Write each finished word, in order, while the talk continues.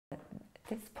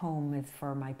This poem is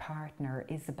for my partner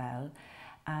Isabel,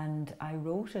 and I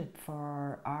wrote it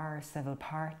for our civil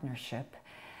partnership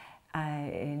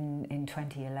in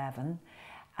 2011,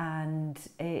 and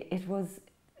it was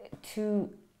to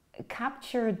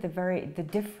capture the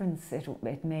difference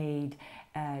it made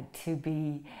to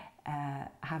be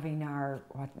having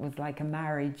what was like a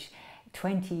marriage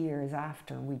 20 years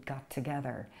after we got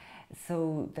together,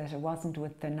 so that it wasn't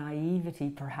with the naivety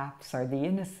perhaps or the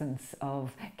innocence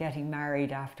of getting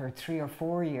married after 3 or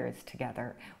 4 years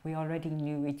together. We already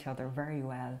knew each other very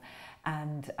well,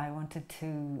 and I wanted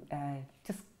to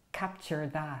just capture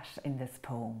that in this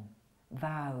poem,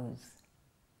 Vows.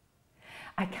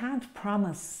 I can't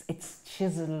promise it's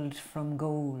chiselled from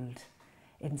gold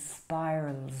in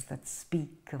spirals that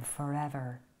speak of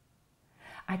forever.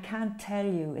 I can't tell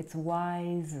you it's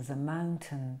wise as a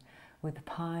mountain with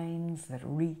pines that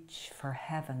reach for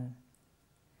heaven.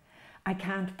 I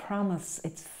can't promise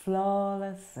it's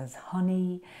flawless as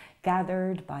honey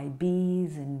gathered by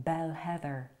bees in bell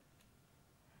heather.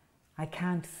 I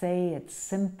can't say it's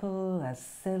simple as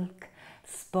silk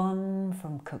spun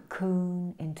from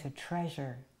cocoon into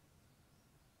treasure.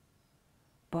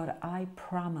 But I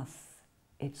promise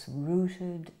it's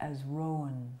rooted as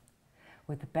rowan,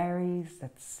 with berries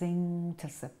that sing to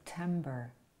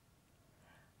September.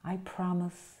 I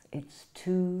promise its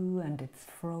to and its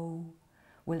fro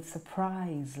will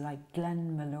surprise like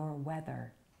Glenmalure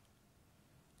weather.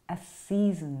 A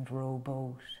seasoned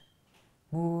rowboat,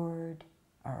 moored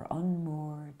or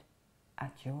unmoored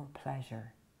at your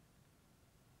pleasure.